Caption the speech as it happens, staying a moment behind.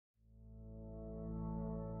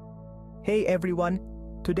Hey everyone!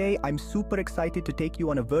 Today I'm super excited to take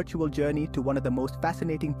you on a virtual journey to one of the most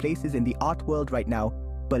fascinating places in the art world right now,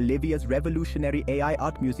 Bolivia's revolutionary AI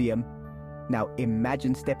art museum. Now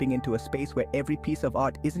imagine stepping into a space where every piece of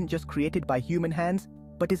art isn't just created by human hands,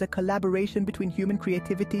 but is a collaboration between human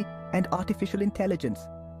creativity and artificial intelligence.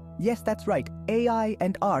 Yes, that's right, AI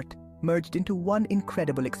and art merged into one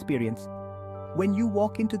incredible experience. When you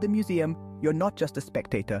walk into the museum, you're not just a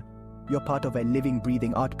spectator, you're part of a living,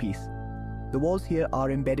 breathing art piece. The walls here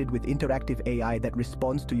are embedded with interactive AI that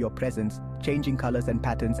responds to your presence, changing colors and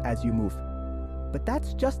patterns as you move. But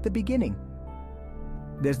that's just the beginning.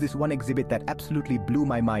 There's this one exhibit that absolutely blew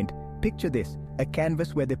my mind. Picture this, a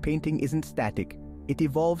canvas where the painting isn't static. It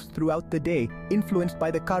evolves throughout the day, influenced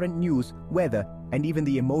by the current news, weather, and even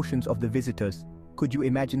the emotions of the visitors. Could you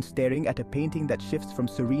imagine staring at a painting that shifts from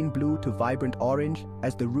serene blue to vibrant orange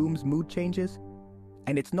as the room's mood changes?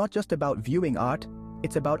 And it's not just about viewing art,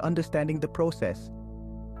 it's about understanding the process.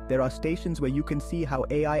 There are stations where you can see how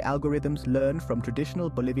AI algorithms learn from traditional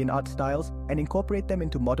Bolivian art styles and incorporate them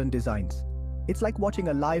into modern designs. It's like watching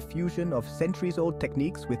a live fusion of centuries-old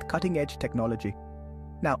techniques with cutting-edge technology.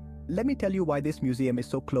 Now, let me tell you why this museum is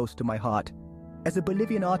so close to my heart. As a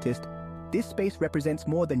Bolivian artist, this space represents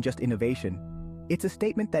more than just innovation. It's a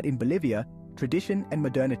statement that in Bolivia, tradition and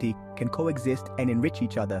modernity can coexist and enrich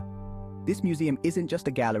each other. This museum isn't just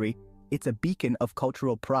a gallery, it's a beacon of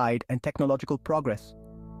cultural pride and technological progress.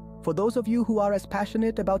 For those of you who are as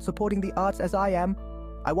passionate about supporting the arts as I am,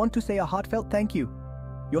 I want to say a heartfelt thank you.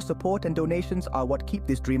 Your support and donations are what keep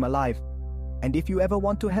this dream alive. And if you ever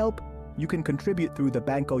want to help, you can contribute through the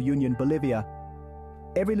Banco Union Bolivia.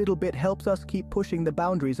 Every little bit helps us keep pushing the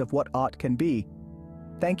boundaries of what art can be.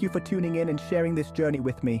 Thank you for tuning in and sharing this journey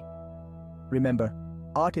with me. Remember,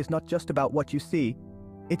 art is not just about what you see,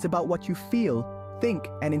 it's about what you feel, think,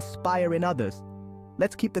 and inspire in others.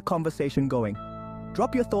 Let's keep the conversation going.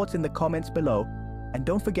 Drop your thoughts in the comments below, and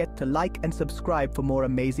don't forget to like and subscribe for more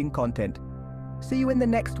amazing content. See you in the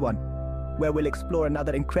next one, where we'll explore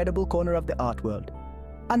another incredible corner of the art world.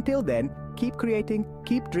 Until then, keep creating,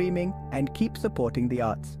 keep dreaming, and keep supporting the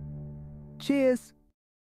arts. Cheers!